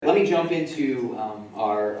we jump into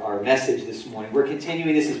our message this morning. We're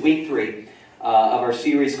continuing, this is week 3 of our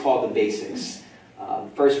series called The Basics.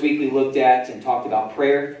 First week we looked at and talked about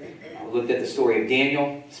prayer. We looked at the story of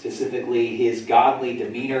Daniel, specifically his godly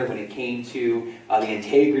demeanor when it came to the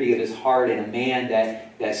integrity of his heart, and a man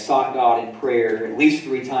that sought God in prayer at least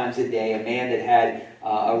 3 times a day, a man that had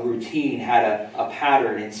a routine, had a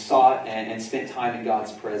pattern, and sought and spent time in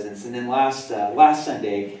God's presence. And then last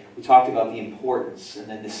Sunday, we talked about the importance and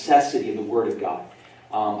the necessity of the Word of God.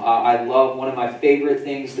 I love, one of my favorite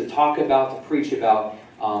things to talk about, to preach about,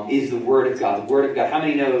 is the Word of God. The Word of God. How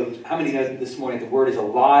many know this morning the Word is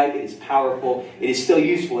alive, it is powerful, it is still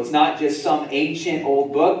useful. It's not just some ancient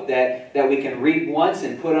old book that we can read once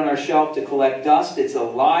and put on our shelf to collect dust. It's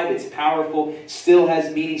alive, it's powerful, still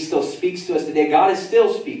has meaning, still speaks to us today. God is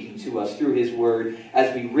still speaking to us through His Word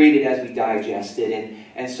as we read it, as we digest it.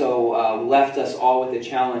 And so left us all with a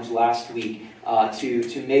challenge last week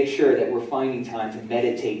to make sure that we're finding time to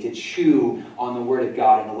meditate, to chew on the Word of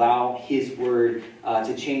God and allow His Word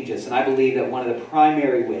to change us. And I believe that one of the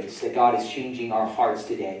primary ways that God is changing our hearts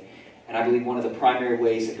today, and I believe one of the primary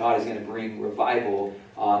ways that God is going to bring revival,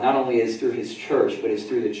 not only is through His church, but is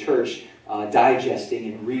through the church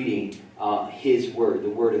digesting and reading His Word, the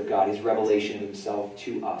Word of God, His revelation of Himself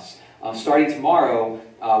to us. Starting tomorrow,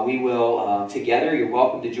 we will together, you're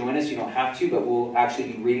welcome to join us, you don't have to, but we'll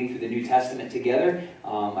actually be reading through the New Testament together.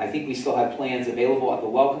 I think we still have plans available at the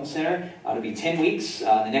Welcome Center. It'll be 10 weeks.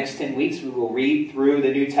 The next 10 weeks we will read through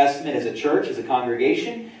the New Testament as a church, as a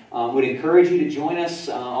congregation. Would encourage you to join us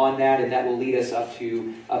on that, and that will lead us up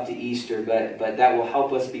to Easter, but that will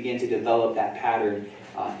help us begin to develop that pattern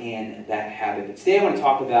and that habit. But today I want to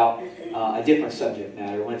talk about a different subject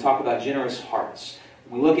matter. I want to talk about generous hearts.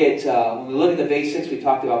 When we look at the basics, we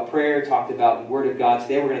talked about prayer, talked about the Word of God.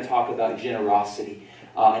 Today we're going to talk about generosity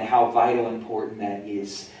and how vital and important that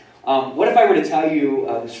is. What if I were to tell you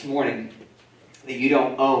this morning that you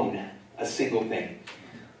don't own a single thing?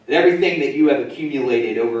 That everything that you have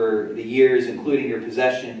accumulated over the years, including your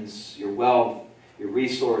possessions, your wealth, your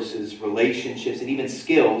resources, relationships, and even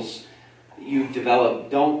skills that you've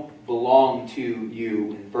developed don't belong to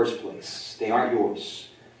you in the first place. They aren't yours.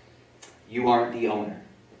 You aren't the owner.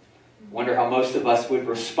 Wonder how most of us would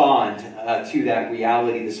respond to that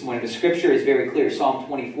reality this morning. The scripture is very clear. Psalm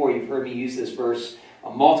 24, you've heard me use this verse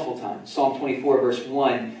multiple times. Psalm 24, verse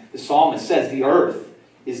 1, the psalmist says, "The earth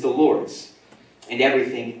is the Lord's, and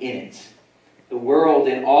everything in it. The world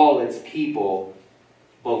and all its people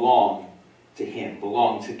belong to Him,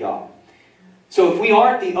 belong to God." So if we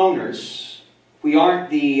aren't the owners, we aren't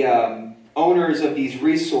the owners of these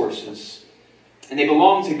resources, and they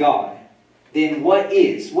belong to God, then what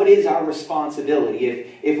is our responsibility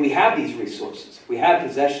if we have these resources, if we have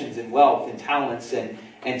possessions and wealth and talents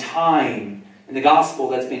and time and the gospel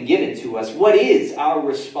that's been given to us? What is our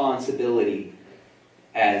responsibility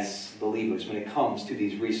as believers when it comes to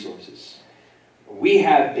these resources? We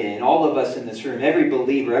have been, all of us in this room, every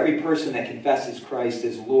believer, every person that confesses Christ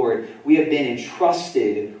as Lord, we have been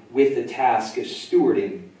entrusted with the task of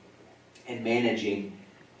stewarding and managing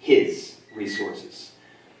His resources.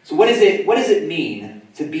 So what does it mean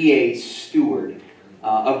to be a steward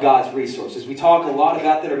of God's resources? We talk a lot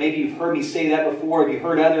about that, or maybe you've heard me say that before. Have you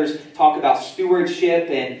heard others talk about stewardship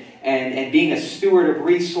and being a steward of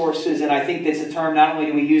resources? And I think that's a term, not only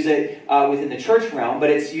do we use it within the church realm, but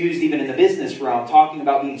it's used even in the business realm, talking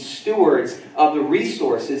about being stewards of the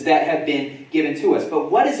resources that have been given to us.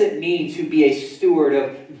 But what does it mean to be a steward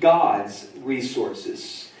of God's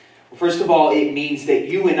resources? First of all, it means that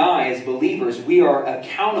you and I, as believers, we are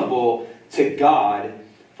accountable to God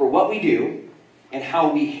for what we do and how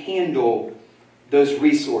we handle those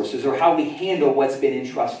resources, or how we handle what's been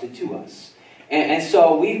entrusted to us. And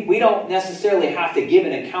so we don't necessarily have to give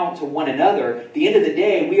an account to one another. At the end of the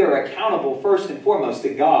day, we are accountable first and foremost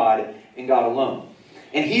to God and God alone.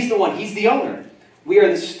 And He's the one, He's the owner. We are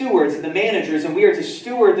the stewards and the managers, and we are to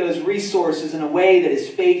steward those resources in a way that is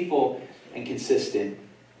faithful and consistent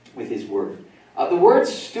with His Word. The word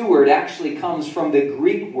steward actually comes from the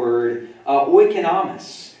Greek word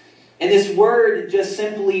oikonomos. And this word just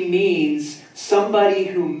simply means somebody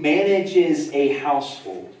who manages a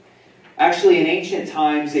household. Actually, in ancient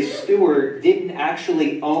times, a steward didn't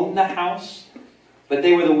actually own the house, but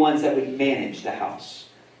they were the ones that would manage the house.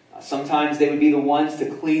 Sometimes they would be the ones to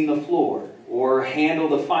clean the floor or handle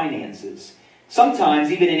the finances.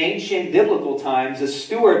 Sometimes, even in ancient biblical times, a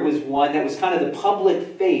steward was one that was kind of the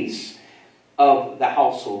public face of the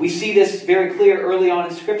household. We see this very clear early on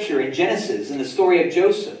in Scripture, in Genesis, in the story of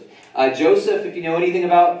Joseph. Joseph, if you know anything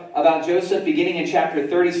about Joseph, beginning in chapter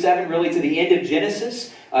 37, really to the end of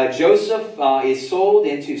Genesis, Joseph is sold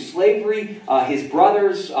into slavery. His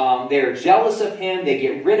brothers, they're jealous of him. They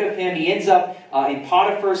get rid of him. He ends up in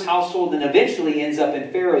Potiphar's household and eventually ends up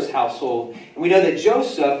in Pharaoh's household. And we know that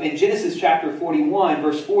Joseph, in Genesis chapter 41,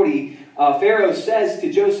 verse 40, Pharaoh says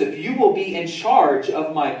to Joseph, "You will be in charge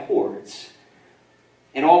of my court,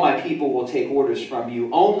 and all my people will take orders from you.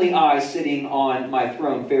 Only I, sitting on my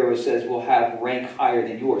throne," Pharaoh says, "will have rank higher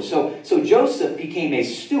than yours." So Joseph became a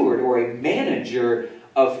steward or a manager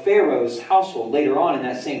of Pharaoh's household. Later on in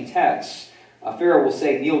that same text, Pharaoh will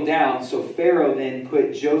say, "Kneel down." So Pharaoh then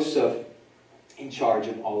put Joseph in charge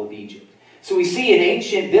of all of Egypt. So we see in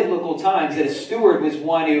ancient biblical times that a steward was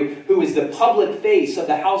one who was the public face of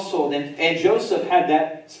the household, and Joseph had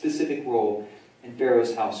that specific role in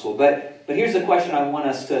Pharaoh's household. But here's the question I want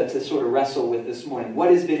us to sort of wrestle with this morning. What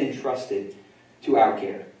has been entrusted to our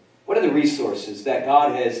care? What are the resources that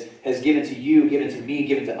God has given to you, given to me,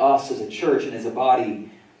 given to us as a church and as a body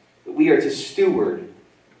that we are to steward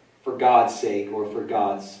for God's sake or for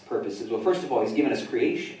God's purposes? Well, first of all, He's given us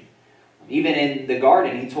creation. Even in the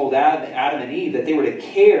garden, He told Adam and Eve that they were to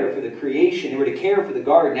care for the creation. They were to care for the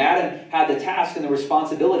garden. Adam had the task and the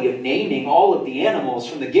responsibility of naming all of the animals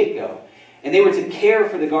from the get-go. And they were to care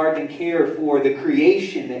for the garden and care for the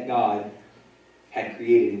creation that God had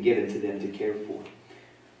created and given to them to care for.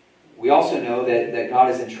 We also know that God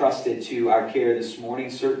has entrusted to our care this morning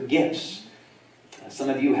certain gifts. Some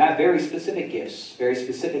of you have very specific gifts, very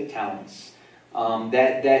specific talents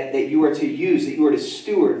that you are to use, that you are to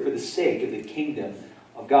steward for the sake of the kingdom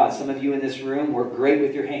of God. Some of you in this room work great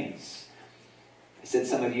with your hands. I said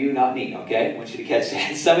some of you, not me, okay? I want you to catch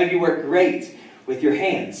that. Some of you work great with your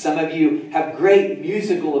hands. Some of you have great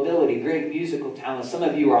musical ability, great musical talent. Some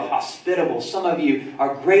of you are hospitable. Some of you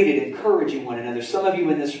are great at encouraging one another. Some of you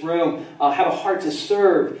in this room have a heart to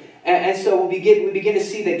serve. And so we begin to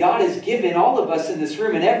see that God has given all of us in this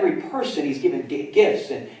room, and every person He's given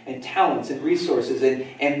gifts and talents and resources.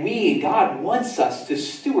 And God wants us to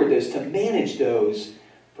steward those, to manage those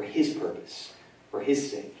for His purpose, for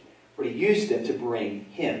His sake, or to use them to bring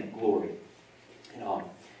Him glory and honor.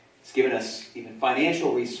 He's given us even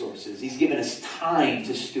financial resources. He's given us time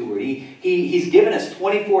to steward. He's given us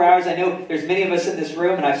 24 hours. I know there's many of us in this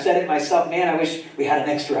room, and I've said it myself, man, I wish we had an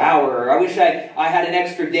extra hour, or I wish I had an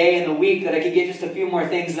extra day in the week that I could get just a few more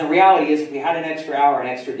things. And the reality is, if we had an extra hour, an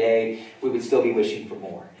extra day, we would still be wishing for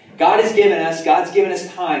more. God's given us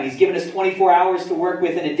time. He's given us 24 hours to work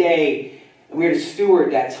with in a day, and we are to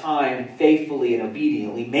steward that time faithfully and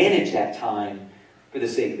obediently, manage that time for the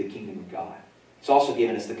sake of the kingdom of God. He's also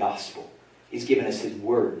given us the gospel. He's given us His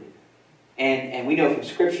word. And we know from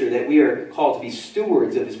Scripture that we are called to be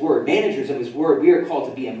stewards of His word, managers of His word. We are called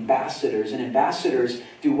to be ambassadors. And ambassadors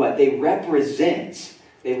do what? They represent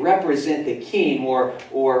the king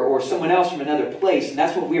or someone else from another place. And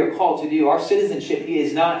that's what we are called to do. Our citizenship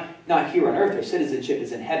is not here on earth. Our citizenship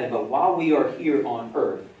is in heaven. But while we are here on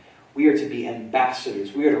earth, we are to be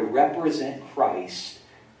ambassadors. We are to represent Christ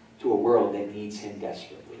to a world that needs Him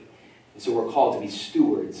desperately. And so we're called to be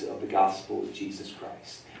stewards of the gospel of Jesus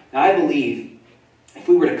Christ. Now I believe if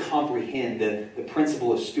we were to comprehend the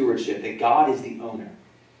principle of stewardship, that God is the owner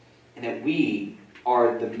and that we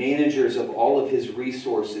are the managers of all of His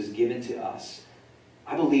resources given to us,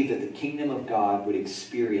 I believe that the kingdom of God would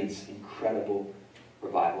experience incredible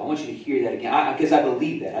revival. I want you to hear that again, because I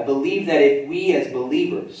believe that. I believe that if we as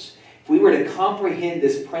believers, if we were to comprehend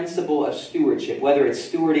this principle of stewardship, whether it's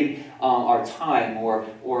stewarding our time or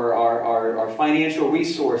our financial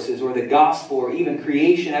resources or the gospel or even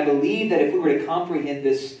creation, I believe that if we were to comprehend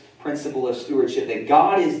this principle of stewardship, that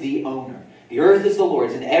God is the owner. The earth is the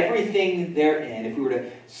Lord's and everything therein. If we were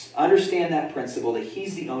to understand that principle, that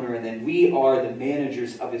He's the owner and then we are the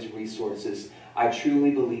managers of His resources, I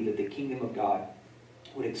truly believe that the kingdom of God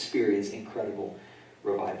would experience incredible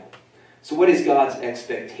revival. So what is God's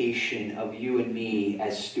expectation of you and me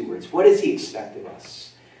as stewards? What does He expect of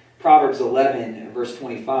us? Proverbs 11, verse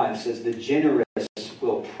 25 says, "The generous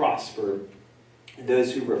will prosper, and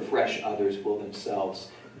those who refresh others will themselves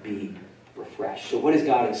be refreshed." So what does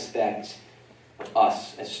God expect of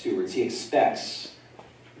us as stewards? He expects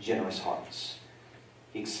generous hearts.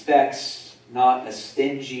 He expects not a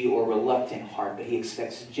stingy or reluctant heart, but He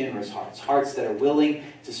expects generous hearts. Hearts that are willing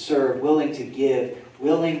to serve, willing to give,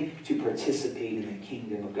 willing to participate in the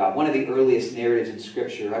kingdom of God. One of the earliest narratives in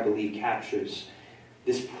Scripture, I believe, captures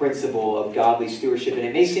this principle of godly stewardship. And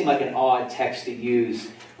it may seem like an odd text to use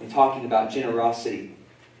when talking about generosity,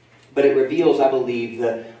 but it reveals, I believe,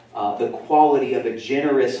 the quality of a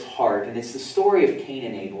generous heart. And it's the story of Cain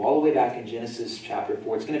and Abel, all the way back in Genesis chapter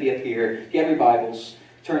 4. It's going to be up here. If you have your Bibles,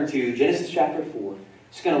 turn to Genesis chapter 4.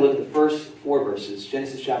 Just going to look at the first 4 verses,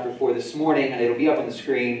 Genesis chapter 4 this morning, and it'll be up on the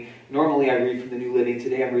screen. Normally I read from the New Living.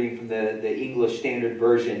 Today I'm reading from the English Standard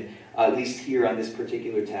Version, at least here on this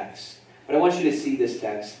particular text. But I want you to see this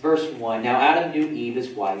text. Verse 1, Now Adam knew Eve, his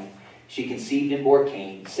wife. She conceived and bore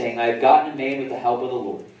Cain, saying, I have gotten a man with the help of the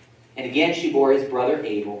Lord. And again she bore his brother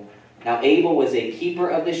Abel. Now Abel was a keeper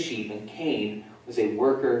of the sheep, and Cain was a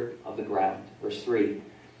worker of the ground. Verse 3, In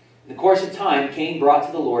the course of time, Cain brought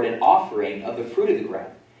to the Lord an offering of the fruit of the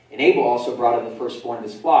ground. And Abel also brought of the firstborn of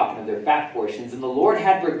his flock and of their fat portions. And the Lord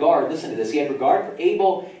had regard, listen to this, he had regard for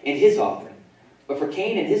Abel and his offering. But for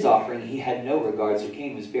Cain and his offering, he had no regard. So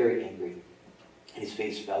Cain was very angry, and his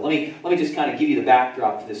face fell. Let me just kind of give you the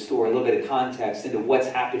backdrop to this story, a little bit of context into what's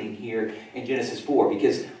happening here in Genesis 4.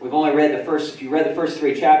 Because we've only read the first, if you read the first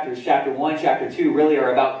 3 chapters, chapter 1, chapter 2 really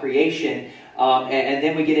are about creation. And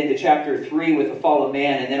then we get into chapter 3 with the fall of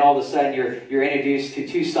man, and then all of a sudden you're introduced to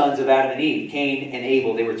 2 sons of Adam and Eve, Cain and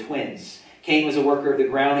Abel. They were twins. Cain was a worker of the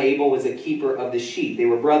ground. Abel was a keeper of the sheep. They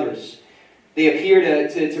were brothers. They appear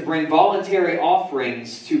to bring voluntary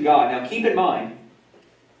offerings to God. Now keep in mind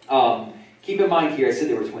here, I said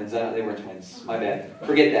they were twins. They weren't twins. My bad.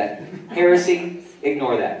 Forget that. Heresy,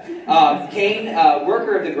 ignore that. Cain,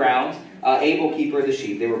 worker of the ground. Abel, keeper of the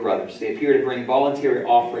sheep. They were brothers. They appear to bring voluntary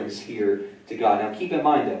offerings here to God. Now keep in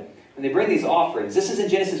mind though, when they bring these offerings, this is in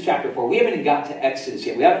Genesis chapter 4. We haven't even gotten to Exodus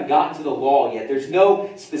yet. We haven't gotten to the law yet. There's no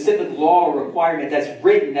specific law or requirement that's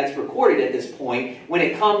written, that's recorded at this point when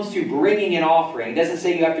it comes to bringing an offering. It doesn't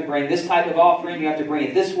say you have to bring this type of offering, you have to bring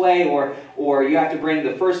it this way, or you have to bring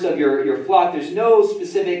the first of your flock. There's no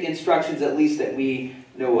specific instructions, at least that we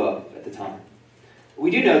know of at the time.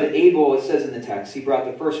 We do know that Abel, it says in the text, he brought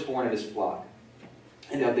the firstborn of his flock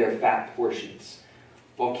and of their fat portions.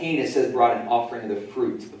 While Cain, it says, brought an offering of the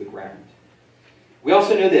fruit of the ground. We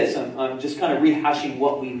also know this. I'm just kind of rehashing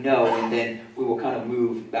what we know, and then we will kind of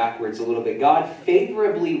move backwards a little bit. God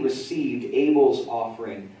favorably received Abel's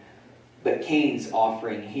offering, but Cain's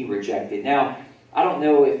offering he rejected. Now, I don't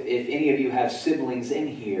know if any of you have siblings in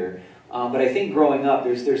here, but I think growing up,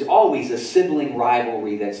 there's always a sibling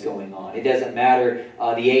rivalry that's going on. It doesn't matter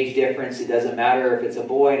the age difference. It doesn't matter if it's a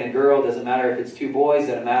boy and a girl. It doesn't matter if it's 2 boys. It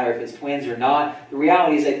doesn't matter if it's twins or not. The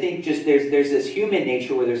reality is, I think just there's this human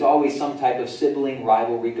nature where there's always some type of sibling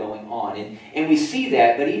rivalry going on. And we see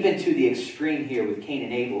that, but even to the extreme here with Cain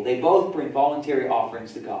and Abel, they both bring voluntary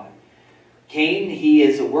offerings to God. Cain, he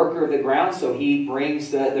is a worker of the ground, so he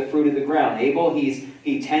brings the fruit of the ground. Abel,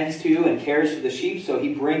 he tends to and cares for the sheep, so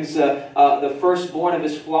he brings the firstborn of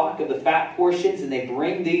his flock, of the fat portions, and they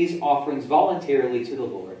bring these offerings voluntarily to the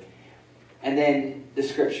Lord. And then the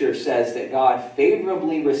scripture says that God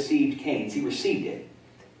favorably received Cain's. He received it.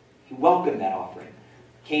 He welcomed that offering,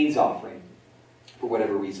 Cain's offering. For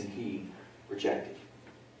whatever reason, he rejected.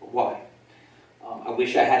 But why? I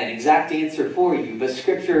wish I had an exact answer for you, but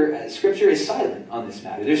Scripture is silent on this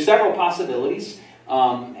matter. There's several possibilities,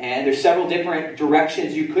 and there's several different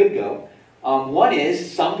directions you could go. One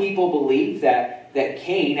is, some people believe that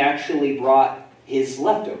Cain actually brought his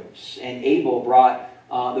leftovers, and Abel brought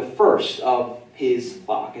the first of his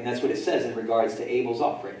flock. And that's what it says in regards to Abel's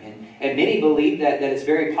offering. And many believe that it's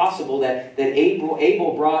very possible that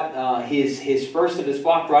Abel brought his first of his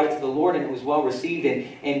flock, brought it to the Lord, and it was well received.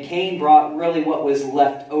 And Cain brought really what was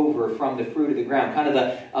left over from the fruit of the ground, kind of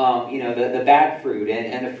the bad fruit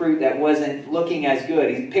and the fruit that wasn't looking as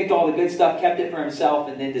good. He picked all the good stuff, kept it for himself,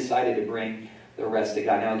 and then decided to bring the rest to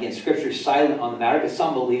God. Now again, Scripture is silent on the matter, but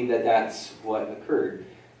some believe that that's what occurred.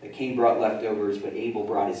 That Cain brought leftovers, but Abel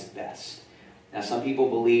brought his best. Now, some people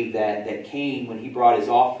believe that Cain, when he brought his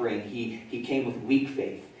offering, he came with weak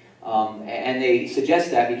faith. And they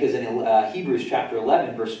suggest that because in Hebrews chapter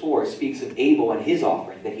 11, verse 4, it speaks of Abel and his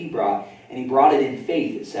offering that he brought. And he brought it in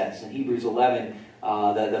faith, it says, in Hebrews 11,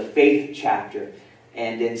 the faith chapter.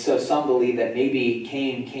 And so some believe that maybe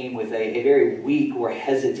Cain came with a very weak or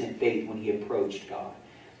hesitant faith when he approached God.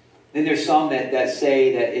 Then there's some that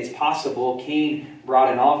say that it's possible Cain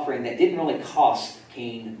brought an offering that didn't really cost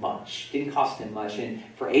Cain much. Didn't cost him much. And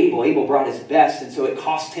for Abel brought his best, and so it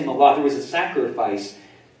cost him a lot. There was a sacrifice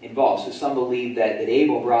involved. So some believe that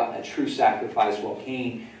Abel brought a true sacrifice, while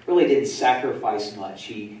Cain really didn't sacrifice much.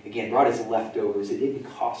 He, again, brought his leftovers. It didn't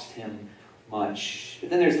cost him much. But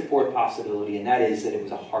then there's the fourth possibility, and that is that it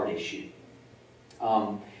was a heart issue.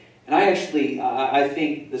 And I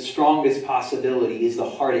think the strongest possibility is the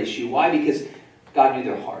heart issue. Why? Because God knew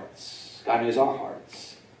their hearts. God knows our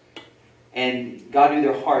hearts. And God knew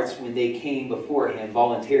their hearts when they came before Him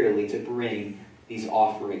voluntarily to bring these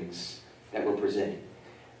offerings that were presented.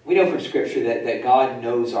 We know from Scripture that God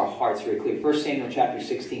knows our hearts very clearly. 1 Samuel chapter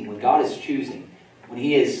 16, when God is choosing, when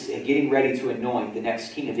he is getting ready to anoint the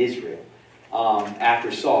next king of Israel.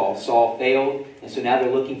 After Saul. Saul failed, and so now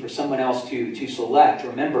they're looking for someone else to select.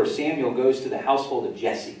 Remember, Samuel goes to the household of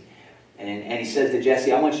Jesse. And he says to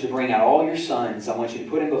Jesse, I want you to bring out all your sons. I want you to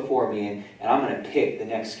put him before me, and I'm going to pick the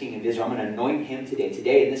next king of Israel. I'm going to anoint him today.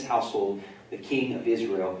 Today in this household, the king of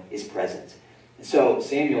Israel is present. And so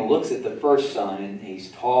Samuel looks at the first son, and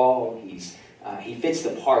he's tall. He fits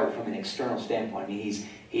the part from an external standpoint. I mean,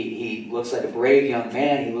 he looks like a brave young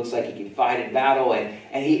man. He looks like he can fight in battle,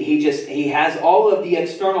 and he has all of the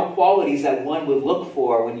external qualities that one would look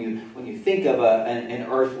for when you think of an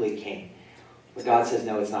earthly king. But God says,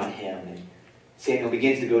 no, it's not him. And Samuel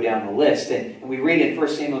begins to go down the list. And we read in 1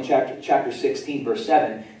 Samuel chapter 16, verse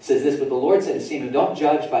 7, it says this, but the Lord said to Samuel, don't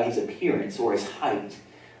judge by his appearance or his height,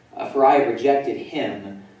 for I have rejected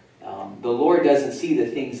him. The Lord doesn't see the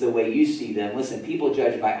things the way you see them. Listen, people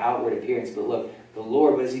judge by outward appearance, but look, the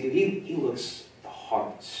Lord, what does he do? He looks at the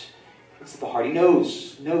hearts. He looks at the heart. He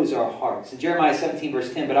knows our hearts. In Jeremiah 17,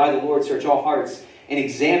 verse 10, but I, the Lord, search all hearts and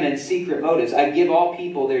examine secret motives. I give all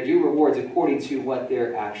people their due rewards according to what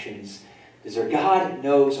their actions deserve. God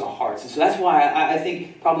knows our hearts. And so that's why I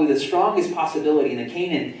think probably the strongest possibility in the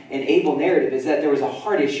Cain and Abel narrative is that there was a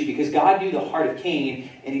heart issue, because God knew the heart of Cain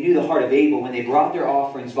and he knew the heart of Abel when they brought their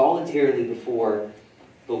offerings voluntarily before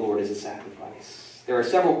the Lord as a sacrifice. There are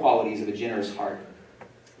several qualities of a generous heart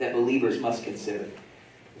that believers must consider.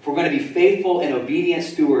 If we're going to be faithful and obedient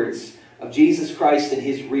stewards of Jesus Christ and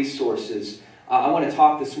his resources, I want to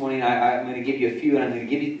talk this morning. I'm going to give you a few, and I'm going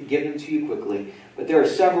to give them to you quickly. But there are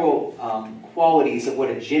several qualities of what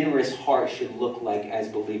a generous heart should look like as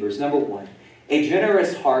believers. Number one, a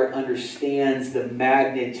generous heart understands the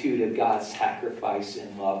magnitude of God's sacrifice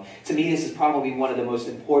and love. To me, this is probably one of the most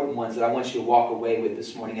important ones that I want you to walk away with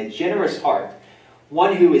this morning. A generous heart,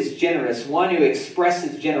 one who is generous, one who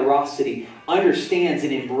expresses generosity, understands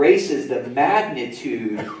and embraces the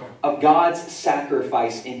magnitude of God's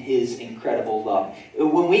sacrifice in his incredible love.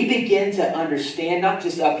 When we begin to understand, not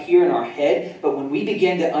just up here in our head, but when we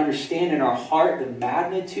begin to understand in our heart the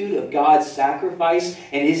magnitude of God's sacrifice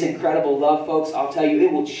and his incredible love, folks, I'll tell you,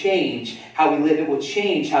 it will change how we live. It will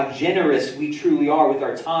change how generous we truly are with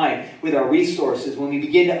our time, with our resources, when we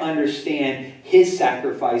begin to understand his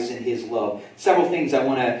sacrifice and his love. Several things I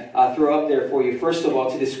want to throw up there for you. First of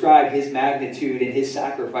all, to describe his magnitude and his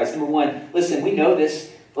sacrifice. Number one, listen, we know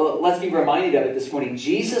this. Well, let's be reminded of it this morning.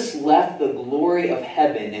 Jesus left the glory of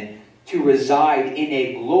heaven to reside in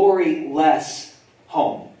a glory-less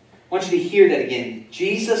home. I want you to hear that again.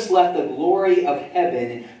 Jesus left the glory of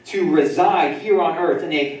heaven to reside here on earth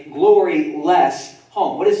in a glory-less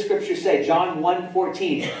home. What does Scripture say? John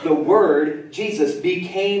 1:14. The Word, Jesus,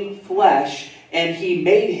 became flesh, and he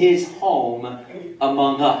made his home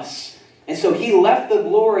among us. And so he left the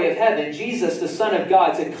glory of heaven, Jesus, the Son of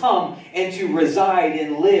God, to come and to reside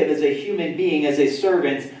and live as a human being, as a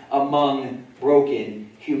servant among broken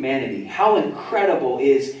humanity. How incredible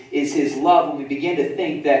is his love when we begin to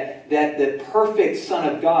think that the perfect Son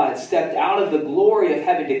of God stepped out of the glory of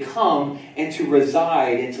heaven to come and to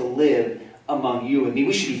reside and to live among you and me.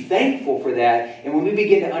 We should be thankful for that. And when we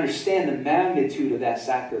begin to understand the magnitude of that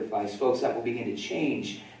sacrifice, folks, that will begin to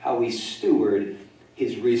change how we steward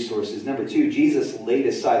his resources. Number two, Jesus laid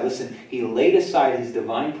aside, listen, he laid aside his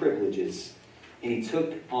divine privileges and he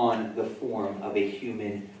took on the form of a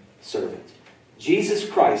human servant. Jesus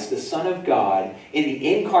Christ, the Son of God, in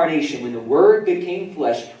the incarnation, when the Word became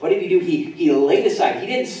flesh, what did he do? He laid aside. He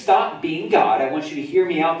didn't stop being God. I want you to hear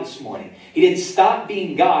me out this morning. He didn't stop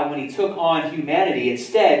being God when he took on humanity.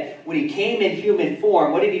 Instead, when he came in human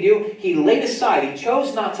form, what did he do? He laid aside. He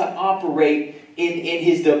chose not to operate in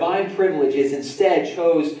his divine privileges, instead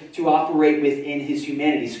chose to operate within his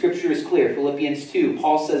humanity. Scripture is clear. Philippians 2,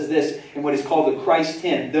 Paul says this in what is called the Christ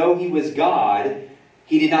hymn. Though he was God,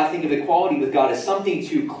 he did not think of equality with God as something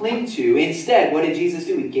to cling to. Instead, what did Jesus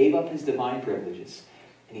do? He gave up his divine privileges.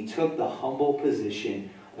 And he took the humble position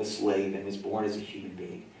of a slave and was born as a human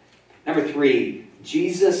being. Number three,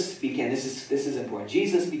 Jesus became, this is important,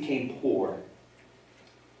 Jesus became poor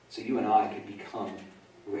so you and I could become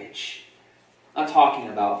rich. I'm talking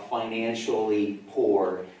about financially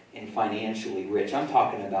poor and financially rich. I'm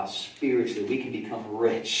talking about spiritually. We can become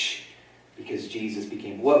rich because Jesus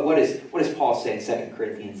became. What does Paul say in 2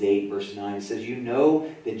 Corinthians 8, verse 9? It says, you know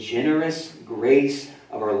the generous grace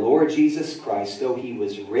of our Lord Jesus Christ, though he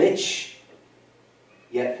was rich,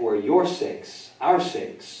 yet for your sakes, our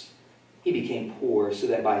sakes, he became poor, so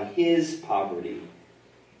that by his poverty,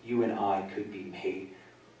 you and I could be made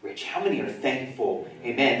rich. How many are thankful,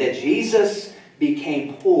 amen, that Jesus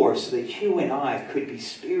became poor so that you and I could be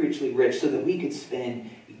spiritually rich, so that we could spend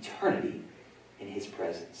eternity in his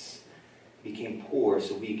presence. He became poor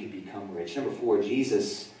so we could become rich. Number 4,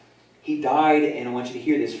 Jesus, he died, and I want you to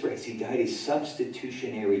hear this phrase, he died a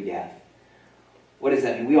substitutionary death. What does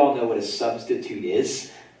that mean? We all know what a substitute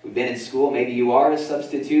is. We've been in school. Maybe you are a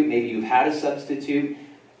substitute. Maybe you've had a substitute.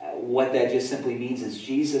 What that just simply means is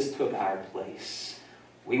Jesus took our place.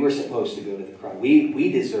 We were supposed to go to the cross.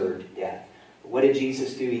 We deserved death. But what did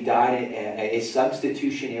Jesus do? He died a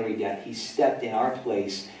substitutionary death. He stepped in our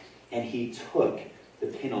place, and he took the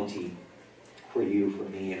penalty for you, for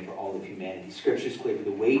me, and for all of humanity. Scripture is clear. For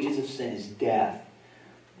the wages of sin is death.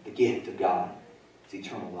 The gift of God is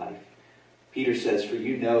eternal life. Peter says, for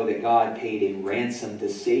you know that God paid a ransom to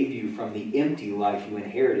save you from the empty life you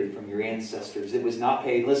inherited from your ancestors. It was not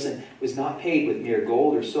paid, listen, it was not paid with mere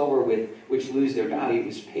gold or silver which lose their value. It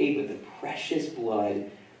was paid with the precious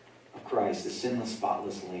blood of Christ, the sinless,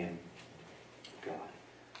 spotless Lamb of God.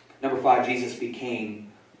 Number 5, Jesus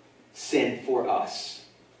became sin for us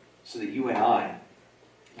so that you and I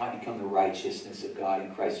might become the righteousness of God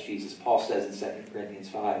in Christ Jesus. Paul says in 2 Corinthians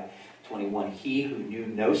 5:21, he who knew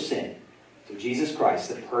no sin, so Jesus Christ,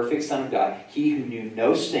 the perfect Son of God, he who knew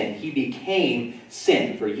no sin, he became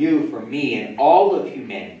sin for you, for me, and all of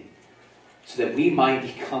humanity, so that we might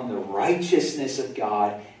become the righteousness of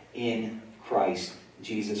God in Christ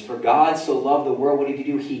Jesus. For God so loved the world, what did he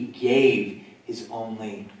do? He gave his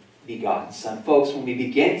only begotten Son. Folks, when we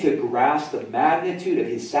begin to grasp the magnitude of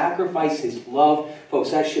his sacrifice, his love, folks,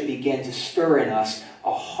 that should begin to stir in us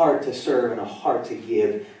a heart to serve and a heart to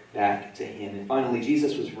give back to him. And finally,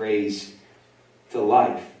 Jesus was raised to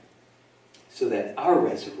life so that our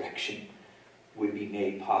resurrection would be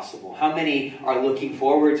made possible. How many are looking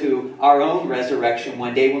forward to our own resurrection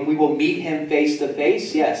one day when we will meet him face to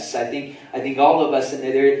face? Yes, I think all of us, and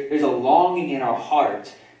there's a longing in our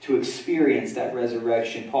heart to experience that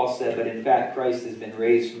resurrection. Paul said, but in fact Christ has been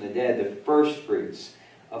raised from the dead, the first fruits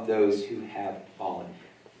of those who have fallen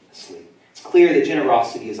asleep. It's clear that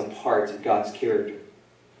generosity is a part of God's character.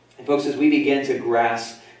 And folks, as we begin to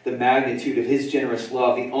grasp the magnitude of his generous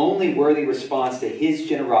love, the only worthy response to his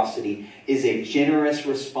generosity is a generous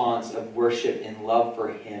response of worship and love for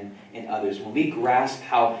him and others. When we grasp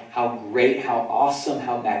how great, how awesome,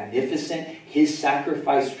 how magnificent his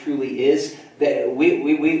sacrifice truly is, that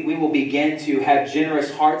we will begin to have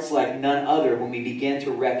generous hearts like none other when we begin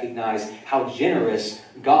to recognize how generous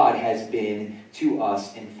God has been to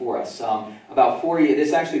us and for us. About 4 years,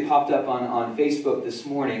 this actually popped up on Facebook this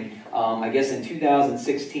morning. I guess in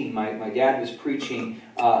 2016, my dad was preaching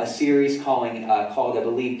a series called, I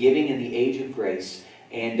believe, Giving in the Age of Grace.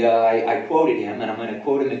 And I quoted him, and I'm going to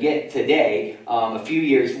quote him again today, a few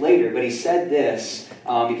years later. But he said this,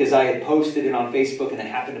 because I had posted it on Facebook, and it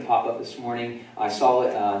happened to pop up this morning. I saw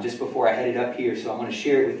it just before I headed up here, so I'm going to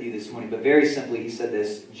share it with you this morning. But very simply, he said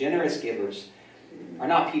this: generous givers are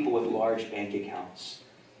not people with large bank accounts,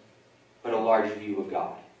 but a large view of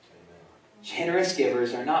God. Generous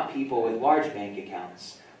givers are not people with large bank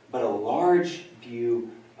accounts, but a large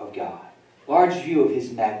view of God. Large view of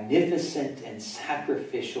his magnificent and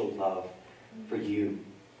sacrificial love for you,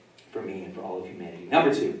 for me, and for all of humanity.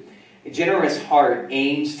 Number 2, a generous heart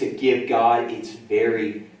aims to give God its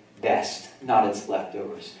very best, not its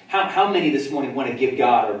leftovers. How many this morning want to give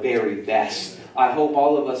God our very best? I hope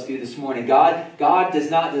all of us do this morning. God does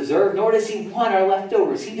not deserve, nor does he want our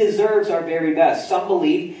leftovers. He deserves our very best. Some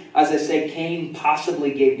believe, as I say, Cain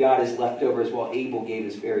possibly gave God his leftovers while Abel gave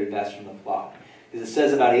his very best from the flock. Because it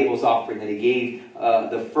says about Abel's offering that he gave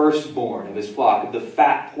the firstborn of his flock, of the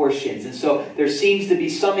fat portions. And so there seems to be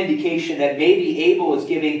some indication that maybe Abel is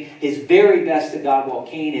giving his very best to God while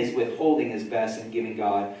Cain is withholding his best and giving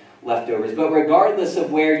God leftovers. But regardless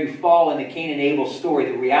of where you fall in the Cain and Abel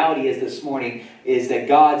story, the reality is this morning is that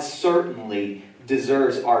God certainly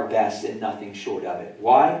deserves our best and nothing short of it.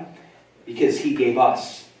 Why? Because he gave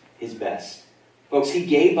us his best. Folks, he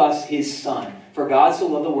gave us his Son. For God so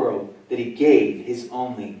loved the world that he gave his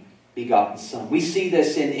only begotten Son. We see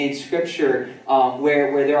this in Scripture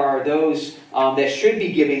where there are those that should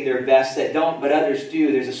be giving their best that don't, but others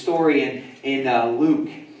do. There's a story in Luke.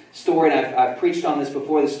 Story, and I've preached on this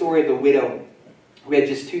before, the story of the widow. We had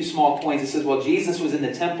just 2 small points. It says, while Jesus was in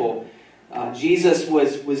the temple, Jesus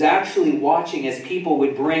was actually watching as people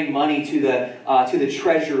would bring money to the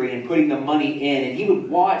treasury and putting the money in, and he would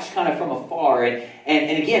watch kind of from afar. And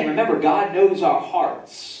again, remember, God knows our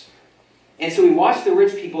hearts. And so he watched the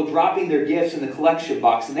rich people dropping their gifts in the collection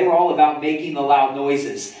box, and they were all about making the loud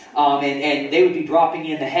noises. And they would be dropping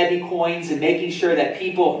in the heavy coins and making sure that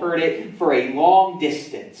people heard it for a long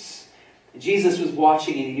distance. And Jesus was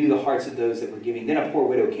watching, and he knew the hearts of those that were giving. Then a poor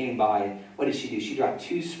widow came by, and what did she do? She dropped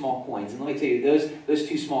 2 small coins. And let me tell you, those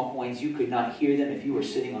 2 small coins, you could not hear them if you were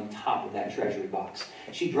sitting on top of that treasury box.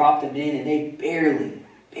 She dropped them in, and they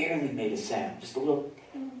barely made a sound. Just a little.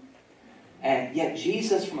 And yet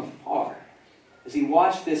Jesus from afar, as he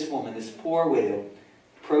watched this woman, this poor widow,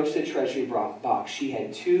 approach the treasury box, she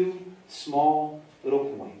had 2 small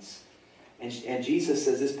little coins. And Jesus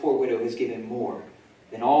says this poor widow has given more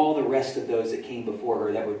than all the rest of those that came before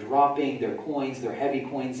her that were dropping their coins, their heavy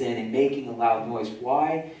coins in and making a loud noise.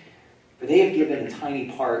 Why? For they have given a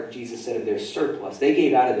tiny part, Jesus said, of their surplus. They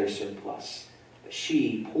gave out of their surplus. But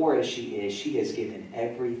she, poor as she is, she has given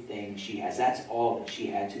everything she has. That's all that she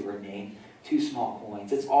had to her name. 2 small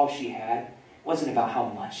coins. That's all she had. It wasn't about how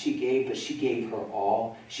much she gave, but she gave her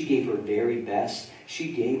all. She gave her very best.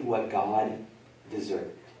 She gave what God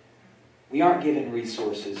deserved. We aren't given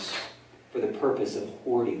resources for the purpose of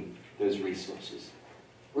hoarding those resources.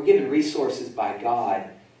 We're given resources by God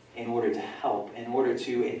in order to help, in order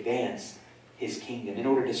to advance his kingdom, in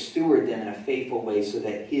order to steward them in a faithful way so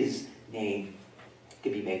that his name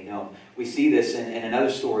could be made known. We see this in another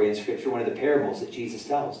story in Scripture, one of the parables that Jesus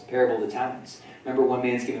tells, the parable of the talents. Remember, one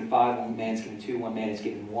man's given 5, one man's given 2, one man is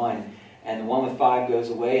given 1. And the one with 5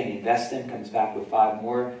 goes away and he invests them, comes back with 5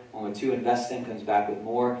 more. One with 2 invests them, comes back with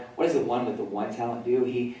more. What does the one with the 1 talent do?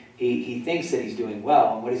 He thinks that he's doing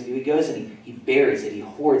well. And what does he do? He goes and he buries it, he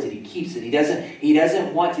hoards it, he keeps it. He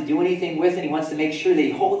doesn't want to do anything with it. He wants to make sure that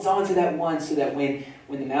he holds on to that one so that when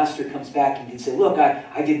the master comes back, he can say, look,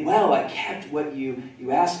 I did well. I kept what you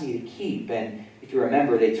asked me to keep. And if you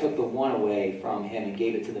remember, they took the 1 away from him and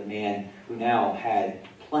gave it to the man who now had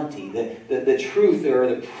plenty. The truth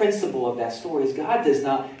or the principle of that story is God is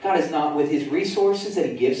not with his resources that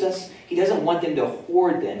he gives us. He doesn't want them to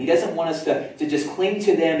hoard them. He doesn't want us to just cling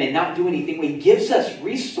to them and not do anything. When he gives us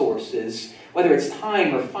resources, whether it's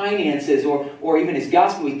time or finances or even his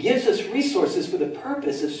gospel, he gives us resources for the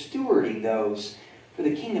purpose of stewarding those for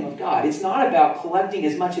the kingdom of God. It's not about collecting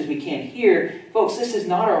as much as we can here. Folks, this is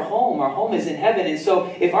not our home. Our home is in heaven. And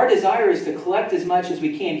so if our desire is to collect as much as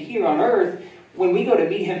we can here on earth, when we go to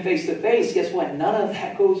meet him face to face, guess what? None of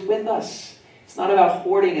that goes with us. It's not about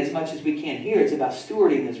hoarding as much as we can here. It's about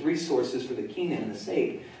stewarding his resources for the kingdom and the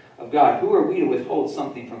sake of God. Who are we to withhold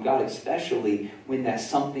something from God, especially when that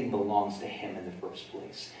something belongs to him in the first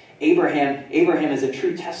place? Abraham is a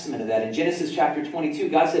true testament of that. In Genesis chapter 22,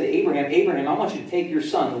 God said to Abraham, Abraham, I want you to take your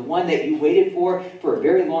son, the one that you waited for a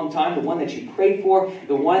very long time, the one that you prayed for,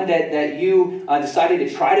 the one that you decided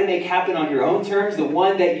to try to make happen on your own terms, the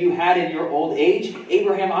one that you had in your old age.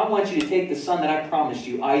 Abraham, I want you to take the son that I promised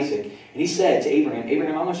you, Isaac. And he said to Abraham,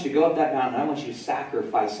 Abraham, I want you to go up that mountain. I want you to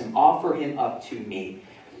sacrifice him, offer him up to me.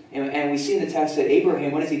 And we see in the text that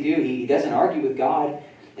Abraham, what does he do? He doesn't argue with God.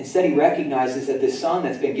 Instead, he recognizes that this son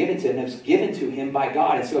that's been given to him is given to him by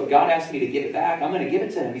God. And so if God asks me to give it back, I'm going to give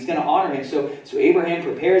it to him. He's going to honor him. So Abraham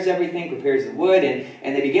prepares everything, prepares the wood,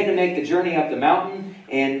 and they begin to make the journey up the mountain.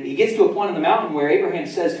 And he gets to a point on the mountain where Abraham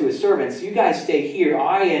says to his servants, you guys stay here.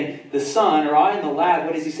 I and the son, or I and the lad,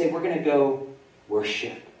 what does he say? We're going to go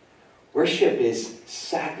worship. Worship is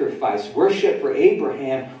sacrifice. Worship for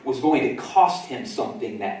Abraham was going to cost him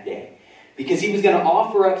something that day, because he was going to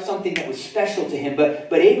offer up something that was special to him.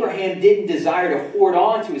 But Abraham didn't desire to hoard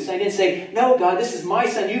on to his son. He didn't say, no, God, this is my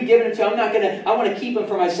son. You've given him to him. I want to keep him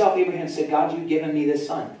for myself. Abraham said, God, you've given me this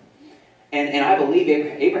son. And I believe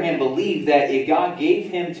Abraham believed that if God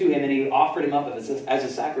gave him to him and he offered him up as a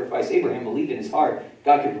sacrifice, Abraham believed in his heart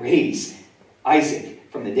God could raise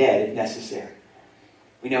Isaac from the dead if necessary.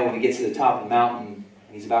 We know when he gets to the top of the mountain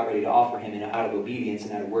and he's about ready to offer him, and out of obedience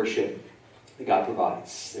and out of worship, that God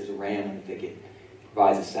provides. There's a ram in the thicket. He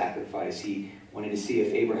provides a sacrifice. He wanted to see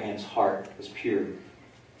if Abraham's heart was pure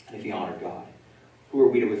and if he honored God. Who are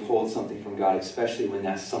we to withhold something from God, especially when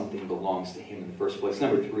that something belongs to him in the first place?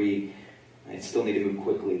 Number 3, I still need to move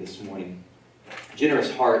quickly this morning. A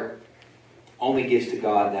generous heart only gives to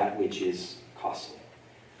God that which is costly.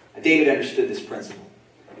 David understood this principle.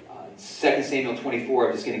 2 Samuel 24,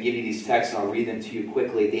 I'm just going to give you these texts and I'll read them to you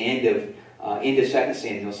quickly. At the end of 2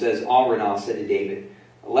 Samuel says, Araunah said to David,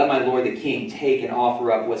 let my lord the king take and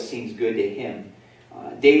offer up what seems good to him.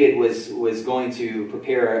 David was going to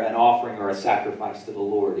prepare an offering or a sacrifice to the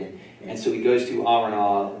Lord. And so he goes to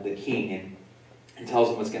Araunah the king and tells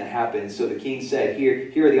him what's going to happen. So the king said,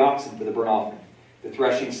 here are the oxen for the burnt offering, the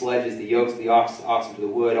threshing sledges, the yokes, the oxen for the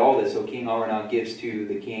wood, all this. So King Araunah gives to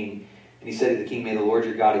the king. And he said to the king, may the Lord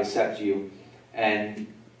your God accept you. And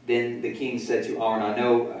then the king said to Araunah,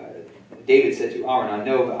 no, David said to Araunah,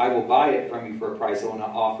 "No, but I will buy it from you for a price. I will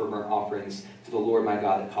not offer burnt offerings to the Lord my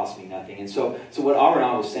God that cost me nothing." And so what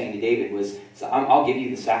Araunah was saying to David was, I'll give you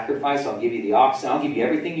the sacrifice, I'll give you the oxen, I'll give you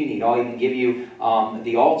everything you need. I'll even give you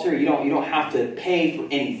the altar. You don't have to pay for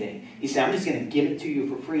anything. He said, I'm just going to give it to you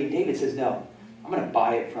for free. And David says, no, I'm going to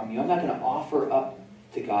buy it from you. I'm not going to offer up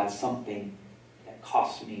to God something that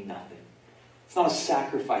costs me nothing. It's not a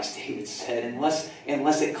sacrifice, David said,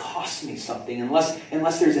 unless it costs me something, unless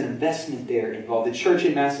there's an investment there involved. The church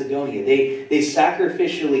in Macedonia, they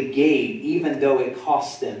sacrificially gave even though it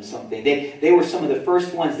cost them something. They were some of the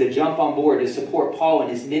first ones to jump on board to support Paul in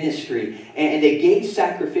his ministry. And they gave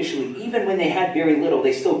sacrificially. Even when they had very little,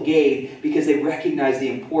 they still gave because they recognized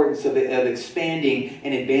the importance of expanding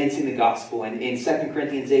and advancing the gospel. And in 2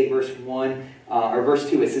 Corinthians 8, verse 1, or verse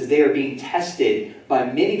 2, it says, they are being tested by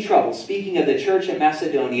many troubles. Speaking of the church at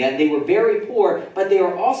Macedonia, and they were very poor, but they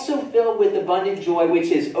are also filled with abundant joy,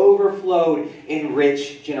 which is overflowed in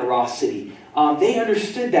rich generosity. They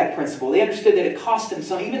understood that principle. They understood that it cost them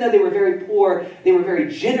something. Even though they were very poor, they were very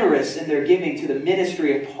generous in their giving to the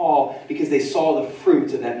ministry of Paul because they saw the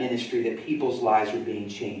fruit of that ministry, that people's lives were being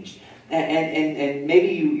changed. And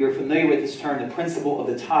maybe you're familiar with this term, the principle of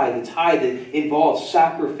the tithe that involves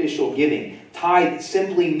sacrificial giving. Tithe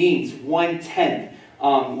simply means 1/10.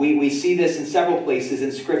 We see this in several places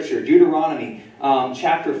in Scripture. Deuteronomy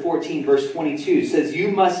chapter 14, verse 22 says, you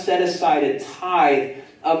must set aside a tithe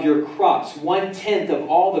of your crops, 1/10 of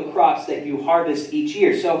all the crops that you harvest each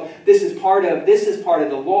year. So this is part of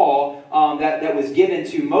the law that was given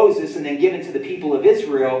to Moses and then given to the people of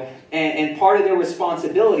Israel. And part of their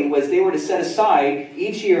responsibility was they were to set aside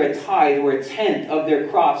each year a tithe or a tenth of their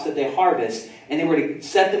crops that they harvest. And they were to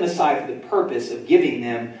set them aside for the purpose of giving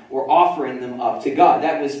them or offering them up to God.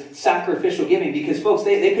 That was sacrificial giving because, folks,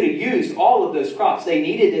 they could have used all of those crops. They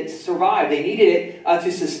needed it to survive. They needed it to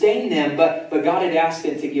sustain them. But God had asked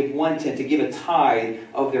them to give 1/10, to give a tithe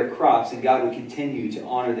of their crops. And God would continue to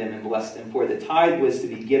honor them and bless them for it. The tithe was to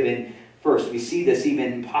be given first. We see this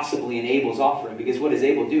even possibly in Abel's offering, because what does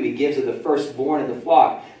Abel do? He gives of the firstborn of the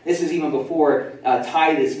flock. This is even before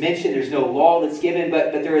tithe is mentioned. There's no law that's given,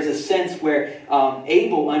 but there is a sense where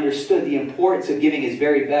Abel understood the importance of giving his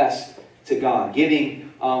very best to God,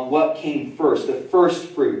 giving what came first, the first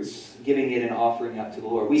fruits, giving it and offering up to the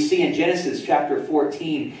Lord. We see in Genesis chapter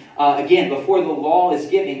 14, again, before the law is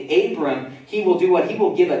given, Abram, he will do what? He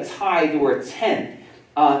will give a tithe or a tenth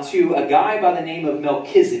to a guy by the name of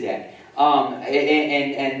Melchizedek.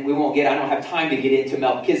 And we won't I don't have time to get into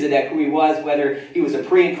Melchizedek, who he was, whether he was a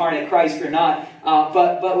pre-incarnate Christ or not.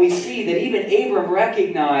 But we see that even Abram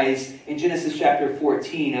recognized in Genesis chapter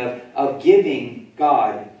 14 of giving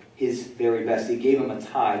God his very best. He gave him a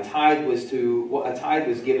tithe. A tithe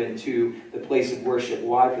was given to the place of worship.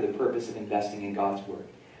 Why? For the purpose of investing in God's word.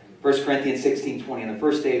 1 Corinthians 16:20, on the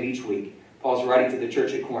first day of each week, Paul's writing to the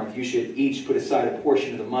church at Corinth, you should each put aside a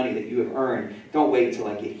portion of the money that you have earned. Don't wait until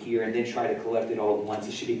I get here and then try to collect it all at once.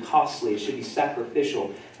 It should be costly. It should be sacrificial.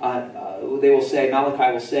 They will say,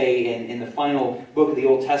 Malachi will say in the final book of the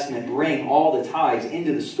Old Testament, bring all the tithes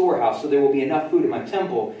into the storehouse so there will be enough food in my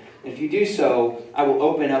temple. And if you do so, I will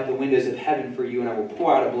open up the windows of heaven for you and I will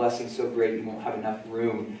pour out a blessing so great you won't have enough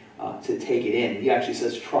room to take it in. He actually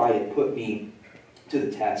says, try it, put me to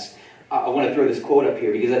the test. I want to throw this quote up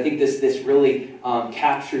here because I think this really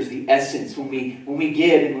captures the essence. When we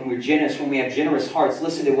give and when we're generous, when we have generous hearts,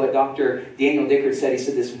 listen to what Dr. Daniel Dickert said. He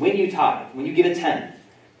said this, when you tithe, when you give a tenth,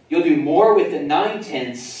 you'll do more with the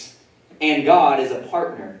 9/10 and God as a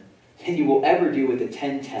partner than you will ever do with the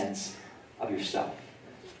 10/10 of yourself.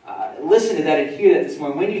 Listen to that and hear that this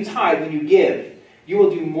morning. When you tithe, when you give, you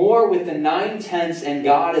will do more with the 9/10 and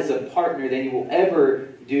God as a partner than you will ever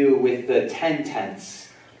do with the 10/10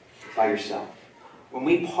 by yourself. When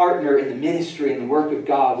we partner in the ministry and the work of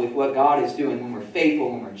God with what God is doing, when we're faithful,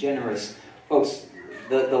 when we're generous, folks,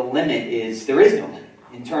 the limit is, there is no limit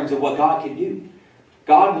in terms of what God can do.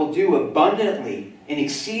 God will do abundantly and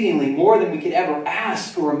exceedingly more than we could ever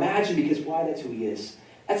ask or imagine, because why? That's who He is.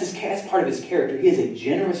 That's part of His character. He is a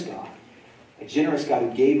generous God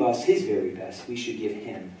who gave us His very best. We should give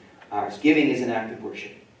Him ours. Giving is an act of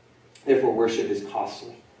worship. Therefore, worship is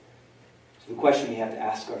costly. So the question we have to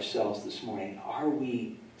ask ourselves this morning, are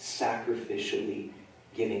we sacrificially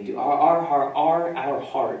giving? Are our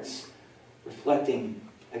hearts reflecting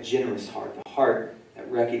a generous heart, the heart that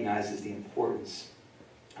recognizes the importance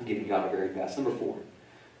of giving God our very best? Number 4,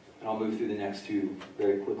 and I'll move through the next 2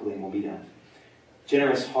 very quickly and we'll be done.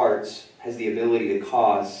 Generous hearts has the ability to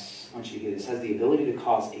cause, I want you to get this, has the ability to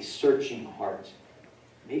cause a searching heart,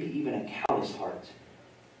 maybe even a callous heart,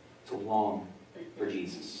 to long for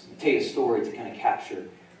Jesus. I'll tell you a story to kind of capture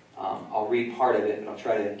I'll read part of it, but I'll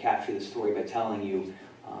try to capture the story by telling you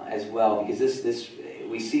as well, because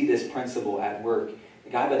we see this principle at work. A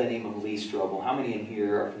guy by the name of Lee Strobel. How many in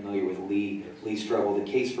here are familiar with Lee Strobel,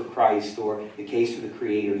 The Case for Christ or The Case for the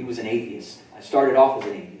Creator? He was an atheist. I started off as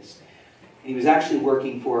an atheist. And he was actually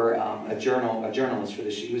working for he was a journalist for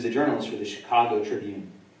the Chicago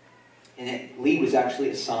Tribune. And Lee was actually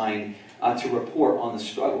assigned to report on the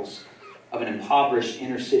struggles of an impoverished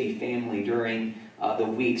inner city family during the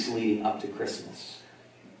weeks leading up to Christmas.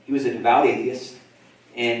 He was a devout atheist,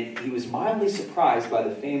 and he was mildly surprised by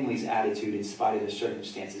the family's attitude in spite of the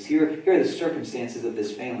circumstances. Here are the circumstances of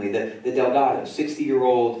this family. The Delgado,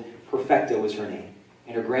 60-year-old Perfecta was her name,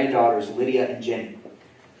 and her granddaughters Lydia and Jenny.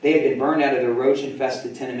 They had been burned out of their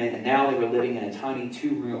roach-infested tenement, and now they were living in a tiny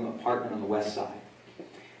 2-room apartment on the west side.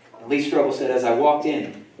 And Lee Strobel said, as I walked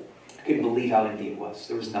in, I couldn't believe how empty it was.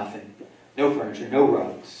 There was nothing. No furniture, no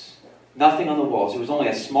rugs, nothing on the walls. There was only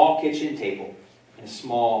a small kitchen table and a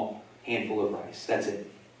small handful of rice. That's it.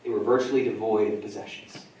 They were virtually devoid of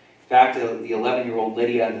possessions. In fact, the 11-year-old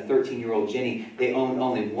Lydia and the 13-year-old Jenny, they owned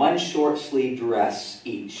only one short-sleeved dress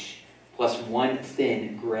each, plus one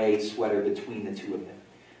thin gray sweater between the two of them.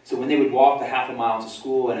 So when they would walk the half a mile to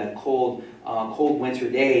school in a cold winter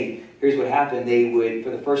day, here's what happened. They would, for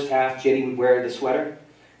the first half, Jenny would wear the sweater,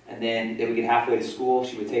 and then they would get halfway to school,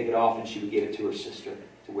 she would take it off, and she would give it to her sister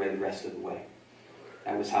to wear the rest of the way.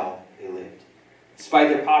 That was how they lived. Despite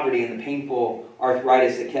their poverty and the painful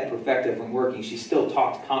arthritis that kept Perfecta from working, she still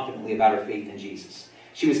talked confidently about her faith in Jesus.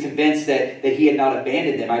 She was convinced that he had not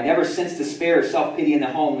abandoned them. I never sensed despair or self-pity in the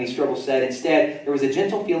home, Lee Strobel said. Instead, there was a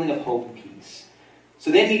gentle feeling of hope and peace.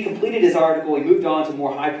 So then he completed his article. He moved on to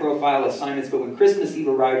more high-profile assignments. But when Christmas Eve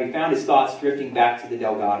arrived, he found his thoughts drifting back to the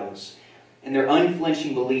Delgados and their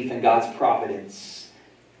unflinching belief in God's providence.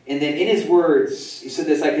 And then in his words, he said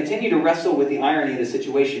this, I continue to wrestle with the irony of the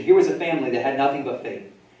situation. Here was a family that had nothing but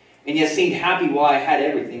faith, and yet seemed happy while I had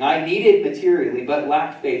everything. I needed materially, but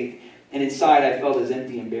lacked faith, and inside I felt as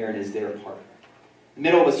empty and barren as their apartment. In the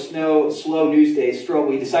middle of a slow news day,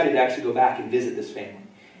 Strobel, he decided to actually go back and visit this family.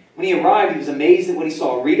 When he arrived, he was amazed at what he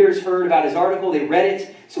saw. Readers heard about his article, they read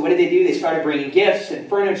it. So what did they do? They started bringing gifts and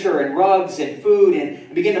furniture and rugs and food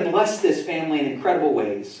and began to bless this family in incredible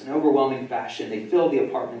ways, in overwhelming fashion. They filled the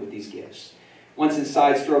apartment with these gifts. Once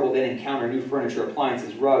inside, Strobel then encountered new furniture,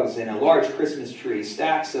 appliances, rugs, and a large Christmas tree,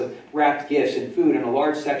 stacks of wrapped gifts and food, and a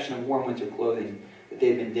large section of warm winter clothing that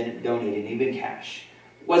they had been donated, and even cash.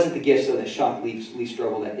 It wasn't the gifts, though, that shocked Lee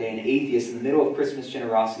Strobel that day. An atheist in the middle of Christmas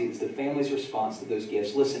generosity, it was the family's response to those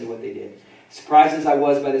gifts. Listen to what they did. Surprised as I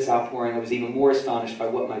was by this outpouring, I was even more astonished by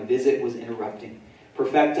what my visit was interrupting.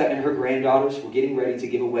 Perfecta and her granddaughters were getting ready to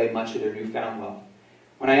give away much of their newfound wealth.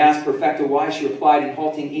 When I asked Perfecta why, she replied in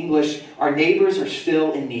halting English, our neighbors are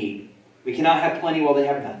still in need. We cannot have plenty while they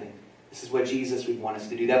have nothing. This is what Jesus would want us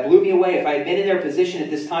to do. That blew me away. If I had been in their position at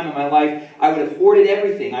this time in my life, I would have hoarded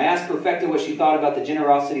everything. I asked Perfecta what she thought about the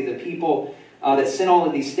generosity of the people that sent all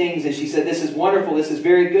of these things, and she said, this is wonderful, this is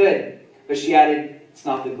very good. But she added, it's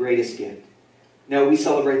not the greatest gift. No, we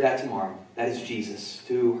celebrate that tomorrow. That is Jesus.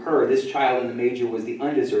 To her, this child in the manger was the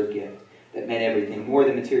undeserved gift that meant everything, more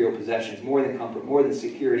than material possessions, more than comfort, more than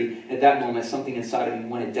security. At that moment, something inside of him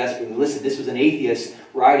wanted desperately. Listen, this was an atheist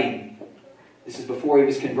writing. This is before he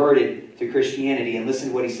was converted to Christianity. And listen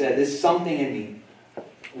to what he said. This something in me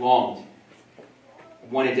longed,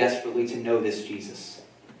 wanted desperately to know this Jesus.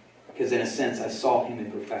 Because in a sense, I saw him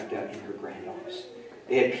in Perfecta and her granddaughters.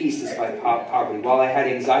 They had peace despite poverty, while I had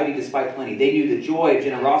anxiety despite plenty. They knew the joy of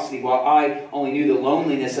generosity, while I only knew the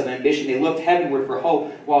loneliness of ambition. They looked heavenward for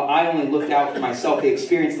hope, while I only looked out for myself. They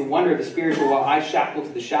experienced the wonder of the spiritual, while I shackled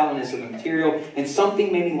to the shallowness of the material. And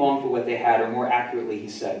something made me long for what they had, or more accurately, he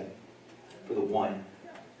said, for the one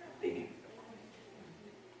they knew.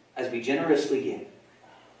 As we generously give,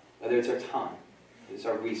 whether it's our time, whether it's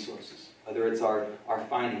our resources, whether it's our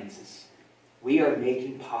finances, we are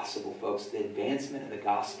making possible, folks, the advancement of the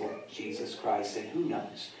gospel of Jesus Christ. And who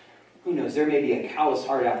knows, there may be a callous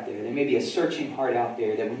heart out there, there may be a searching heart out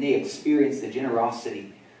there that when they experience the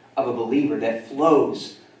generosity of a believer that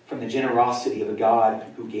flows from the generosity of a God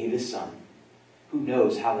who gave his Son, who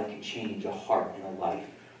knows how that can change a heart and a life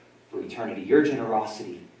for eternity. Your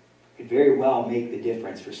generosity could very well make the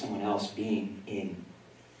difference for someone else being in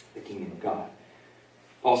the kingdom of God.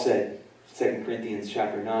 Paul said, 2 Corinthians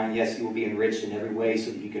chapter 9, yes, you will be enriched in every way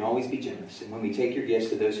so that you can always be generous. And when we take your gifts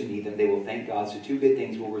to those who need them, they will thank God. So two good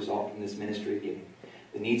things will result from this ministry of giving.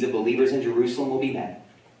 The needs of believers in Jerusalem will be met,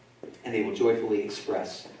 and they will joyfully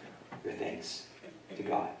express their thanks to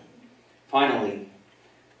God. Finally,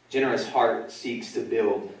 generous heart seeks to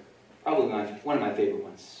build, probably one of my favorite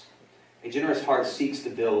ones, A generous heart seeks to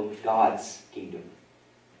build God's kingdom,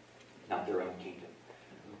 not their own kingdom.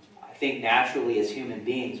 I think naturally as human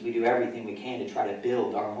beings, we do everything we can to try to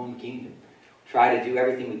build our own kingdom. Try to do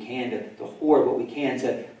everything we can to hoard what we can,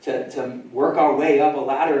 to work our way up a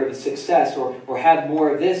ladder of success or have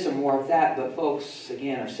more of this or more of that. But folks,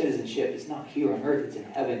 again, our citizenship is not here on earth, it's in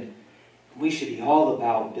heaven. We should be all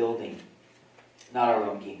about building, not our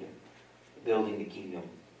own kingdom, but building the kingdom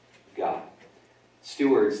of God.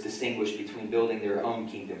 Stewards distinguish between building their own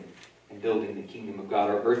kingdom and building the kingdom of God.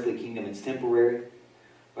 Our earthly kingdom is temporary,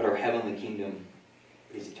 but our heavenly kingdom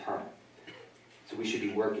is eternal. So we should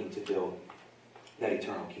be working to build that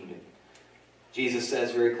eternal kingdom. Jesus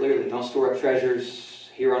says very clearly, don't store up treasures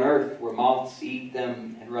here on earth where moths eat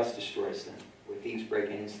them and rust destroys them, where thieves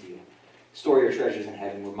break in and steal. Store your treasures in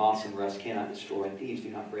heaven where moths and rust cannot destroy and thieves do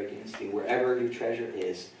not break in and steal. Wherever your treasure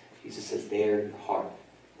is, Jesus says, there your heart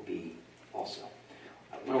will be also.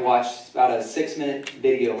 I'm going to watch about a 6-minute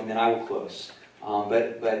video and then I will close.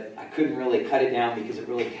 But I couldn't really cut it down because it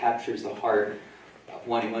really captures the heart of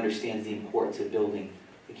one who understands the importance of building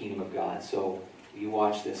the kingdom of God. So you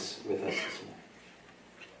watch this with us this morning.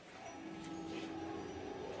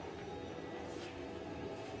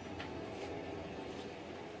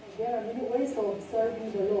 There are many ways of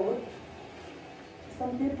serving the Lord.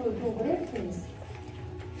 Some people do great things.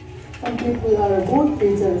 Some people are good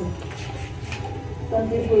preachers. Some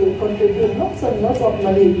people contribute lots and lots of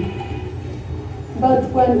money. But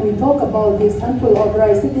when we talk about this handful of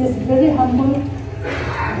rice, it is very humble.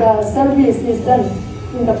 The service is done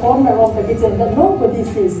in the corner of the kitchen that nobody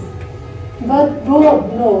sees. But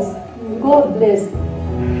God knows. God bless.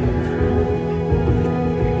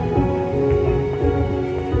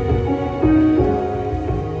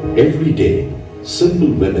 Every day,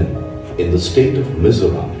 simple women in the state of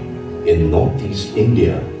Mizoram in northeast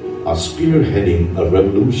India are spearheading a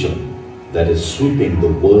revolution that is sweeping the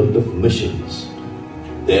world of missions.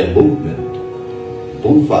 Their movement,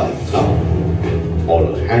 Bufai Tham, or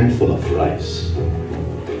a handful of rice.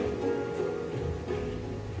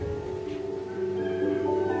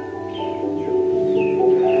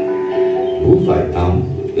 Bufai Tham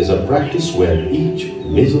is a practice where each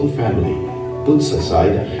Mizo family puts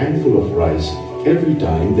aside a handful of rice every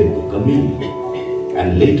time they cook a meal,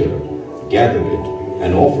 and later gather it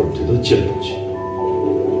and offer it to the church.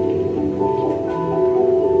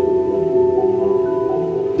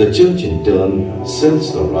 The church in turn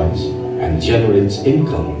sells the rice and generates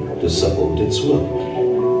income to support its work.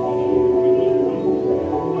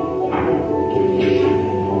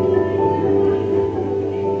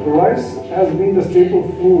 Rice has been the staple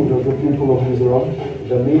food of the people of Mizoram,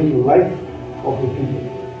 the main life of the people.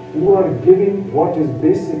 You are giving what is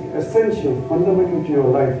basic, essential, fundamental to your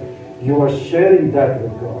life. You are sharing that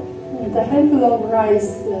with God. The Handful of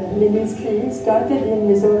Rice ministry started in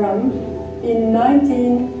Mizoram in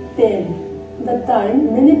 1910. That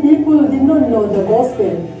time, many people did not know the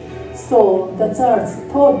gospel. So the church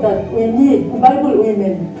thought that we need Bible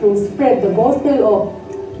women to spread the gospel of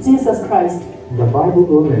Jesus Christ. The Bible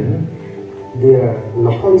women, they are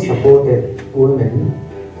locally supported women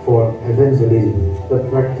for evangelism. The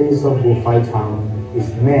practice of Bufai Tham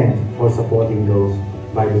is meant for supporting those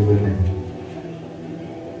Bible women.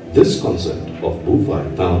 This concept of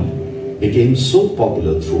Bufai Tham became so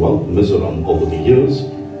popular throughout Mizoram over the years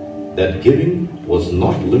that giving was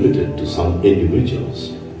not limited to some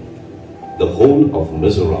individuals. The whole of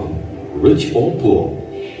Mizoram, rich or poor,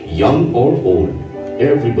 young or old,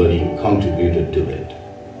 everybody contributed to it.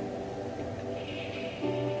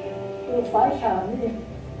 Bufai Tham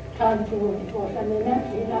tham của anh ấy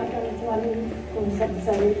thì đã cho anh cùng sạch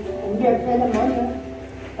sẽ việc đây là món nữa.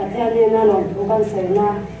 Và theo nên là lòng của con sẽ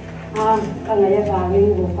là các người vào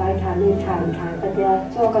bên của phải tham nên tham và theo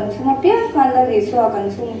cho con chung biết và là lý do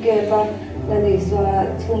con chung kia và là lý do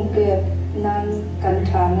chung kia nên con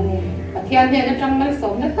tham này. Và theo nên nó trong nó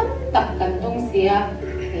sống nó tất tập cần đông xía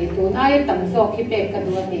thì tụi ai tầm số khi bé cái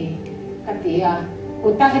đuôi thì cái gì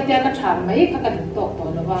cụ ta hay theo nó tham mấy các cái tổ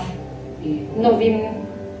nó vào thì nó vinh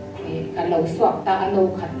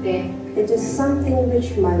It is something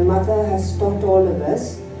which my mother has taught all of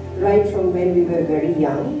us right from when we were very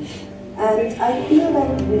young, and I feel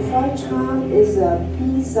like Bufai Tham is a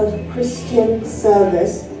piece of Christian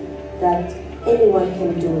service that anyone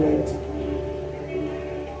can do it.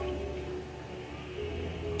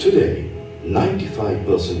 Today,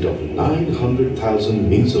 95% of 900,000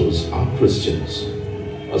 Mizos are Christians.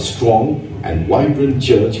 A strong and vibrant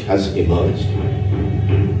church has emerged.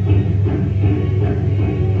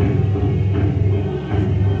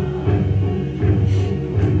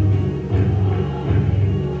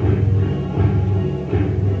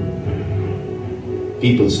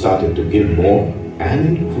 people started to give more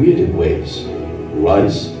and in creative ways.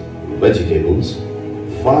 Rice, vegetables,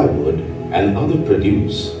 firewood and other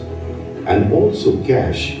produce, and also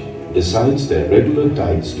cash besides their regular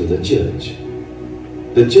tithes to the church.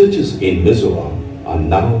 The churches in Mizoram are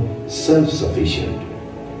now self-sufficient.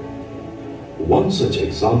 One such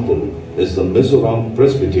example is the Mizoram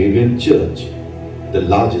Presbyterian Church, the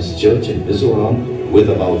largest church in Mizoram with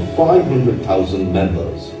about 500,000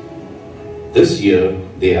 members. This year,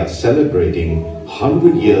 they are celebrating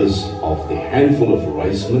 100 years of the Handful of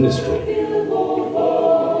Rice ministry.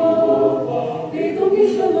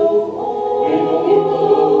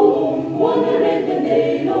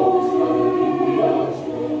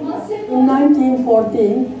 In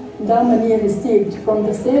 1914, the money received from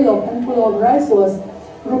the sale of handful of rice was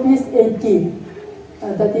rupees 80.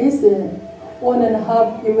 That is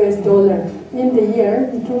 $1.5 US. In the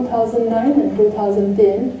year 2009 and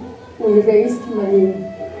 2010, we raised money,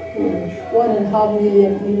 $1.5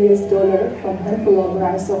 million US from handful of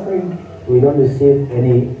rice offering. We don't receive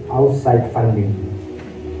any outside funding.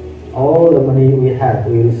 All the money we have,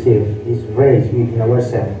 we receive, is raised within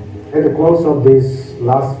ourselves. At the close of this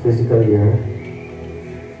last fiscal year,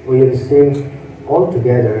 we received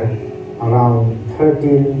altogether around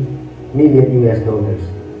 13 million US.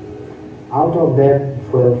 Out of that,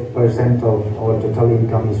 12% of our total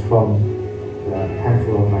income is from the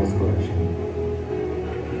handful of rice collection.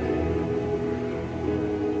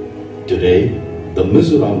 Today, the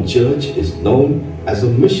Mizoram Church is known as a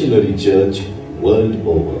missionary church world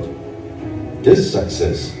over. This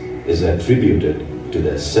success is attributed to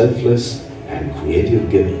their selfless and creative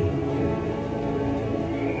giving.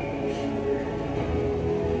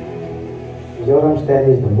 Mizoram state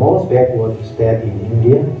is the most backward state in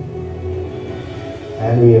India,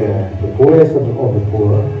 and we are the poorest of the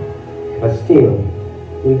poor, but still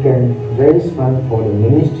we can raise funds for the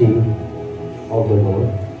ministry of the Lord.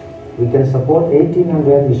 We can support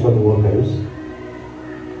 1,800 mission workers,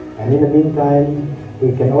 and in the meantime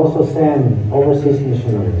we can also send overseas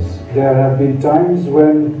missionaries. There have been times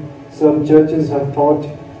when some churches have thought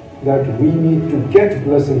that we need to get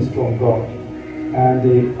blessings from God, and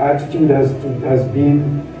the attitude has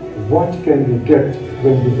been, what can we get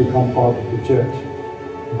when we become part of the church?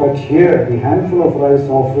 But here, the handful of rice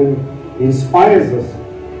offering inspires us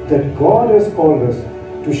that God has called us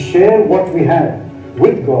to share what we have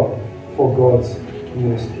with God for God's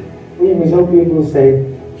ministry. We Mizo people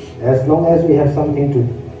say, as long as we have something to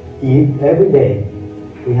eat every day,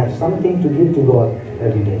 we have something to give to God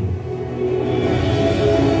every day.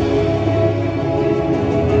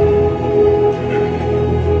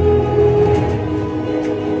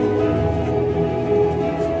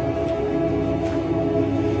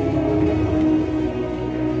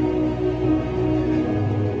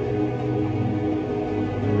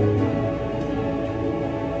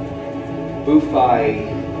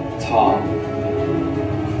 Bufai Tom.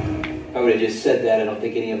 If I would have just said that, I don't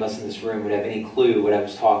think any of us in this room would have any clue what I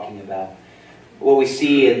was talking about. What we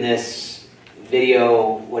see in this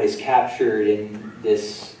video, what is captured in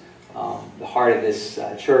this, the heart of this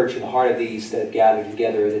church and the heart of these that have gathered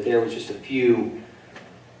together, that there was just a few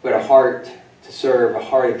who had a heart to serve, a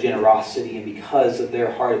heart of generosity, and because of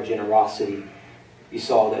their heart of generosity, you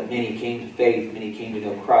saw that many came to faith, many came to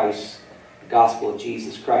know Christ. The gospel of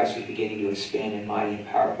Jesus Christ was beginning to expand in mighty and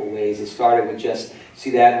powerful ways. It started with just, see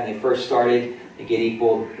that when they first started, it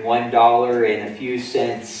equaled $1 and a few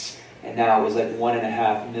cents, and now it was like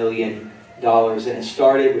 $1.5 million. And it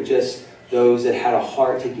started with just those that had a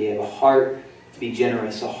heart to give, a heart to be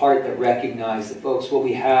generous, a heart that recognized that, folks, what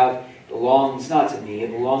we have belongs not to me,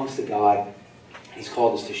 it belongs to God. He's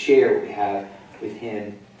called us to share what we have with Him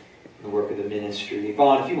in the work of the ministry.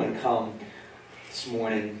 Yvonne, if you want to come this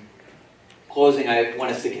morning. Closing, I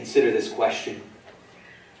want us to consider this question.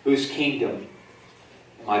 Whose kingdom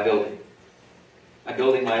am I building? Am I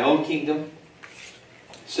building my own kingdom?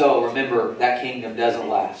 So remember, that kingdom doesn't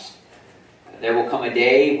last. There will come a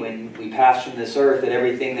day when we pass from this earth that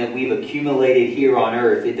everything that we've accumulated here on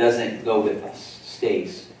earth, it doesn't go with us. It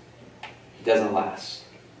stays. It doesn't last.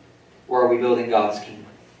 Or are we building God's kingdom?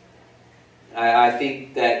 I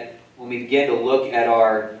think that when we begin to look at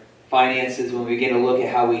our finances, when we begin to look at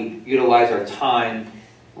how we utilize our time,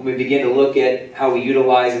 when we begin to look at how we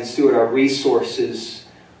utilize and steward our resources,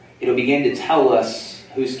 it'll begin to tell us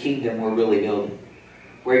whose kingdom we're really building.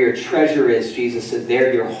 Where your treasure is, Jesus said,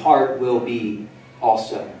 there your heart will be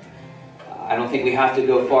also. I don't think we have to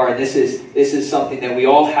go far. And this is something that we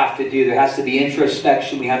all have to do. There has to be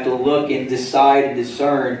introspection. We have to look and decide and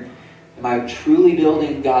discern, am I truly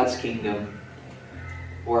building God's kingdom?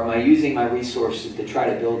 Or am I using my resources to try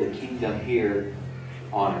to build a kingdom here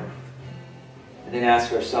honor. And then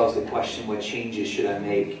ask ourselves the question, what changes should I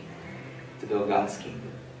make to build God's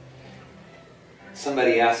kingdom?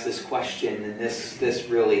 Somebody asked this question, and this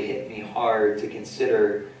really hit me hard to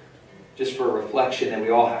consider, just for reflection, that we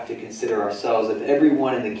all have to consider ourselves. If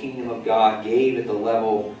everyone in the kingdom of God gave at the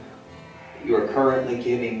level you are currently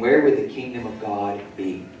giving, where would the kingdom of God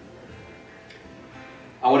be?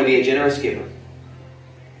 I want to be a generous giver.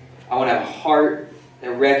 I want to have a heart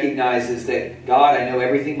that recognizes that, God, I know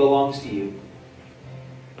everything belongs to you.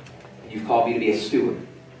 And you've called me to be a steward,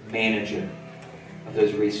 manager of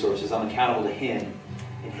those resources. I'm accountable to Him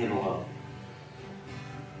and Him alone.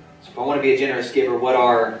 So if I want to be a generous giver, what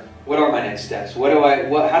are my next steps? How do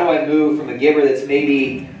I move from a giver that's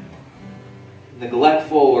maybe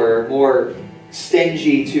neglectful or more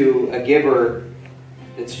stingy to a giver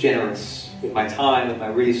that's generous with my time, with my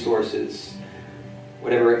resources,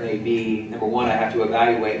 whatever it may be? Number one, I have to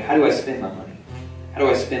evaluate, how do I spend my money? How do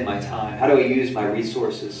I spend my time? How do I use my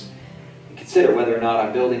resources? And consider whether or not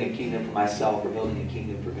I'm building a kingdom for myself or building a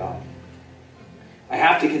kingdom for God. I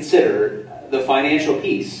have to consider the financial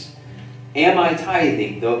piece. Am I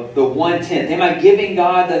tithing the 1/10? Am I giving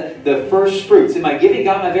God the first fruits? Am I giving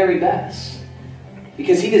God my very best?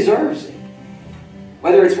 Because He deserves it.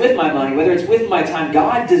 Whether it's with my money, whether it's with my time,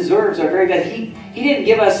 God deserves our very best. He didn't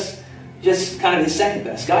give us just kind of His second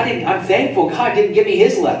best. I'm thankful God didn't give me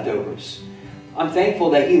His leftovers. I'm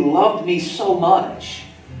thankful that He loved me so much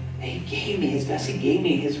that He gave me His best. He gave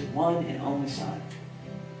me His one and only Son,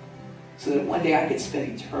 so that one day I could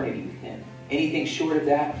spend eternity with Him. Anything short of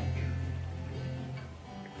that,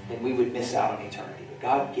 then we would miss out on eternity. But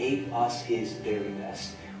God gave us His very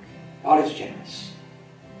best. God is generous.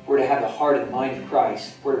 If we're to have the heart and the mind of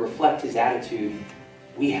Christ, if we're to reflect His attitude,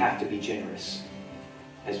 we have to be generous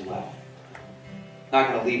as well. I'm not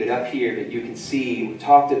going to leave it up here, but you can see we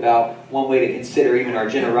talked about one way to consider even our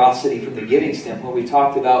generosity from the giving standpoint. We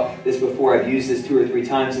talked about this before. I've used this 2 or 3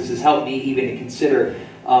 times. This has helped me even to consider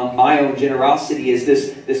my own generosity. Is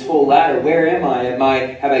this whole ladder? Where am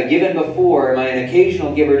I? Have I given before? Am I an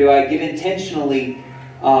occasional giver? Do I give intentionally?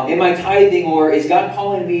 Am I tithing, or is God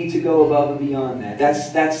calling me to go above and beyond that?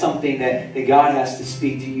 That's something that God has to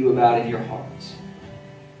speak to you about in your hearts.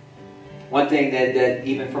 One thing that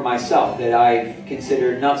even for myself that I've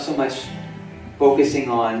considered, not so much focusing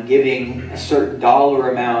on giving a certain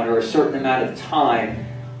dollar amount or a certain amount of time,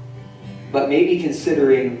 but maybe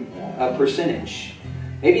considering a percentage.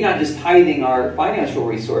 Maybe not just tithing our financial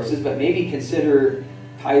resources, but maybe consider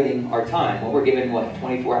tithing our time. Well, we're given,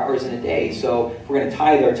 24 hours in a day. So if we're going to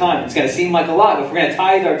tithe our time, it's going to seem like a lot, but if we're going to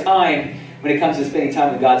tithe our time when it comes to spending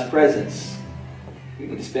time in God's presence, we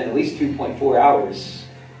need to spend at least 2.4 hours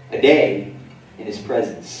a day in His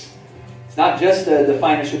presence. It's not just the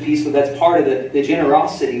financial piece, but that's part of the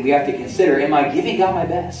generosity we have to consider. Am I giving God my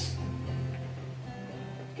best?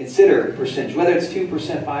 Consider percentage, whether it's 2%,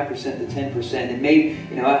 5% to 10%. And maybe,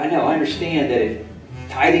 I understand that if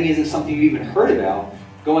tithing isn't something you even heard about,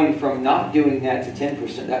 going from not doing that to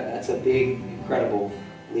 10%, that's a big, incredible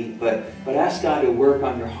leap. But ask God to work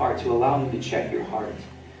on your heart, to allow Him to check your heart.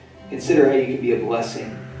 Consider how you can be a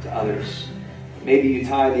blessing to others. Maybe you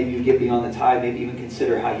tithe, maybe you give beyond the tithe, maybe even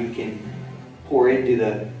consider how you can pour into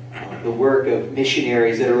the work of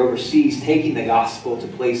missionaries that are overseas, taking the gospel to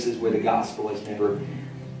places where the gospel has never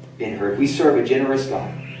been heard. We serve a generous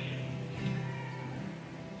God.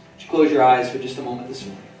 Would you close your eyes for just a moment this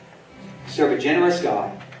morning? We serve a generous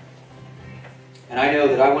God. And I know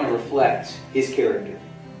that I want to reflect His character.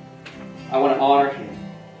 I want to honor Him.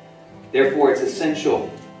 Therefore, it's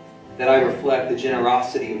essential that I reflect the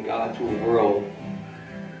generosity of God to a world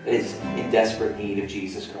that is in desperate need of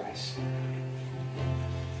Jesus Christ.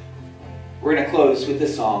 We're going to close with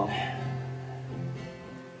this song.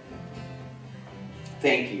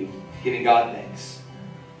 Thank you. Giving God thanks.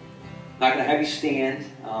 I'm not going to have you stand.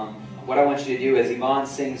 What I want you to do as Yvonne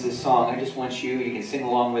sings this song, I just want you can sing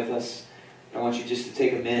along with us. I want you just to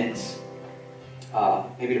take a minute,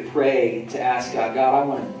 maybe to pray, to ask God, I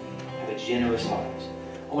want to have a generous heart.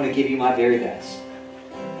 I want to give you my very best.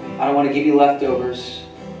 I don't want to give you leftovers.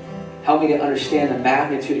 Help me to understand the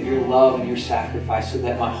magnitude of your love and your sacrifice so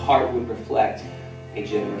that my heart would reflect a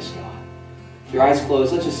generous God. With your eyes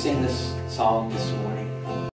closed, let's just sing this song this morning.